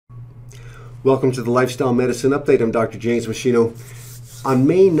Welcome to the Lifestyle Medicine Update. I'm Dr. James Meschino. On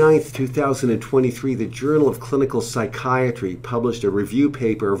May 9th, 2023, the Journal of Clinical Psychiatry published a review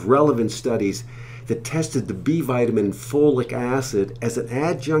paper of relevant studies that tested the B vitamin folic acid as an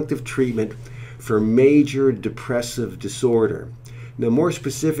adjunctive treatment for major depressive disorder. Now, more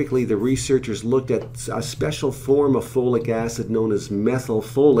specifically, the researchers looked at a special form of folic acid known as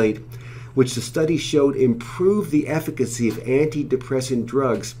methylfolate, which the study showed improved the efficacy of antidepressant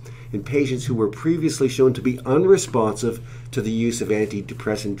drugs in patients who were previously shown to be unresponsive to the use of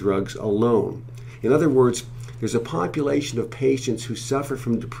antidepressant drugs alone. In other words, there's a population of patients who suffer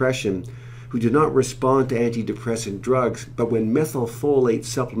from depression who do not respond to antidepressant drugs, but when methylfolate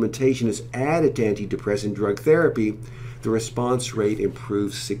supplementation is added to antidepressant drug therapy, the response rate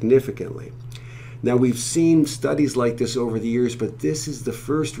improves significantly. Now, we've seen studies like this over the years, but this is the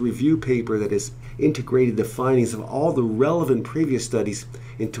first review paper that has integrated the findings of all the relevant previous studies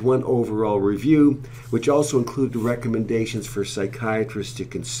into one overall review, which also include the recommendations for psychiatrists to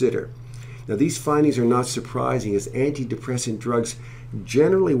consider. Now, these findings are not surprising, as antidepressant drugs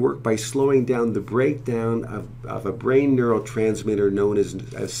generally work by slowing down the breakdown of a brain neurotransmitter known as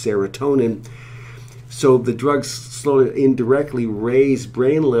serotonin. So the drugs slowly indirectly raise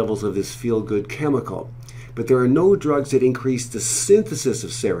brain levels of this feel-good chemical. But there are no drugs that increase the synthesis of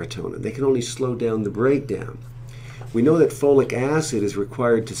serotonin. They can only slow down the breakdown. We know that folic acid is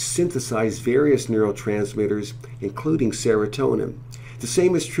required to synthesize various neurotransmitters, including serotonin. The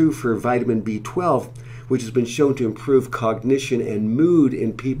same is true for vitamin B12, which has been shown to improve cognition and mood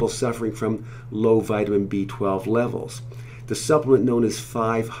in people suffering from low vitamin B12 levels. The supplement known as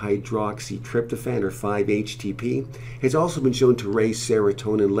 5-hydroxytryptophan, or 5-HTP, has also been shown to raise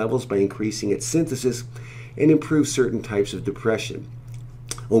serotonin levels by increasing its synthesis and improve certain types of depression.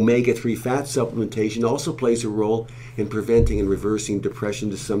 Omega-3 fat supplementation also plays a role in preventing and reversing depression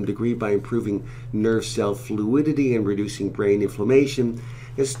to some degree by improving nerve cell fluidity and reducing brain inflammation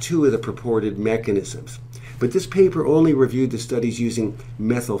as two of the purported mechanisms. But this paper only reviewed the studies using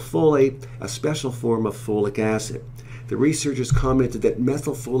methylfolate, a special form of folic acid. The researchers commented that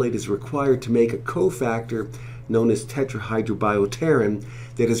methylfolate is required to make a cofactor known as tetrahydrobiopterin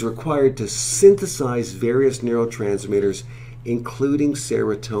that is required to synthesize various neurotransmitters, including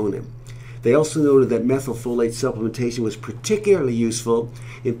serotonin. They also noted that methylfolate supplementation was particularly useful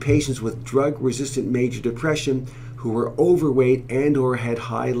in patients with drug-resistant major depression who were overweight and/or had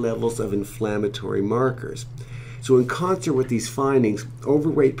high levels of inflammatory markers. So in concert with these findings,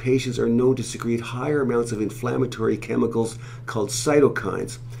 overweight patients are known to secrete higher amounts of inflammatory chemicals called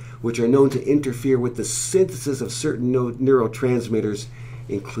cytokines, which are known to interfere with the synthesis of certain neurotransmitters,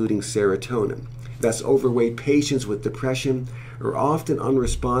 including serotonin. Thus, overweight patients with depression are often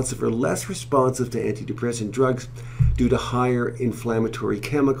unresponsive or less responsive to antidepressant drugs due to higher inflammatory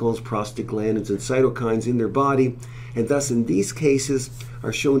chemicals, prostaglandins, and cytokines in their body, and thus in these cases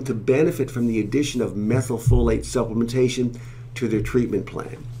are shown to benefit from the addition of methylfolate supplementation to their treatment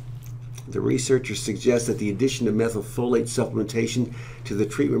plan. The researchers suggest that the addition of methylfolate supplementation to the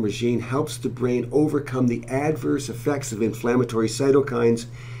treatment regime helps the brain overcome the adverse effects of inflammatory cytokines,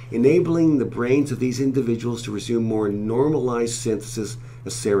 enabling the brains of these individuals to resume more normalized synthesis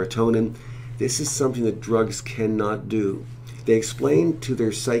of serotonin. This is something that drugs cannot do. They explained to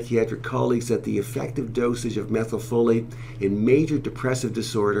their psychiatric colleagues that the effective dosage of methylfolate in major depressive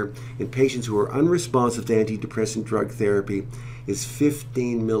disorder in patients who are unresponsive to antidepressant drug therapy is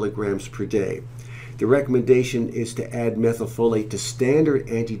 15 milligrams per day. The recommendation is to add methylfolate to standard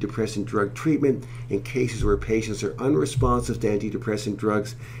antidepressant drug treatment in cases where patients are unresponsive to antidepressant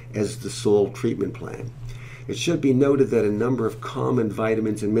drugs as the sole treatment plan. It should be noted that a number of common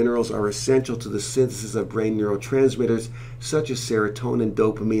vitamins and minerals are essential to the synthesis of brain neurotransmitters such as serotonin,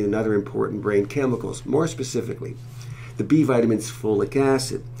 dopamine, and other important brain chemicals. More specifically, the B vitamins folic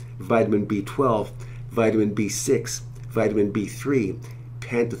acid, vitamin B12, vitamin B6, vitamin B3,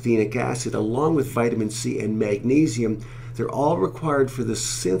 pantothenic acid, along with vitamin C and magnesium, they're all required for the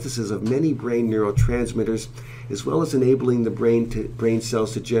synthesis of many brain neurotransmitters, as well as enabling the brain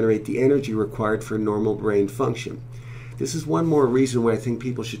cells to generate the energy required for normal brain function. This is one more reason why I think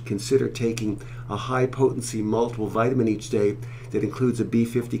people should consider taking a high-potency multiple vitamin each day that includes a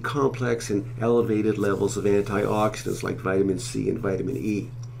B50 complex and elevated levels of antioxidants like vitamin C and vitamin E.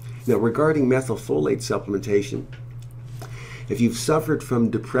 Now, regarding methylfolate supplementation, if you've suffered from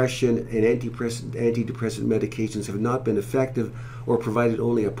depression and antidepressant medications have not been effective or provided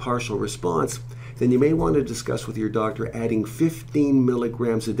only a partial response, then you may want to discuss with your doctor adding 15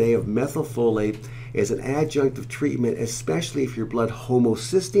 milligrams a day of methylfolate as an adjunctive treatment, especially if your blood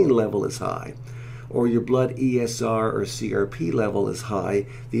homocysteine level is high. or your blood ESR or CRP level is high.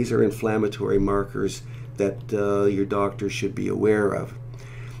 These are inflammatory markers that your doctor should be aware of.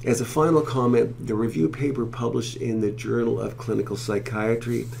 As a final comment, the review paper published in the Journal of Clinical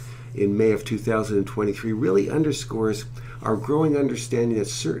Psychiatry in May of 2023 really underscores our growing understanding that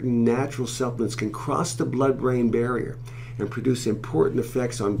certain natural supplements can cross the blood-brain barrier and produce important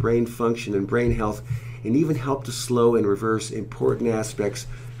effects on brain function and brain health, and even help to slow and reverse important aspects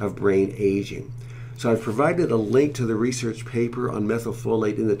of brain aging. So I've provided a link to the research paper on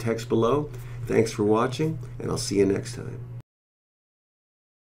methylfolate in the text below. Thanks for watching, and I'll see you next time.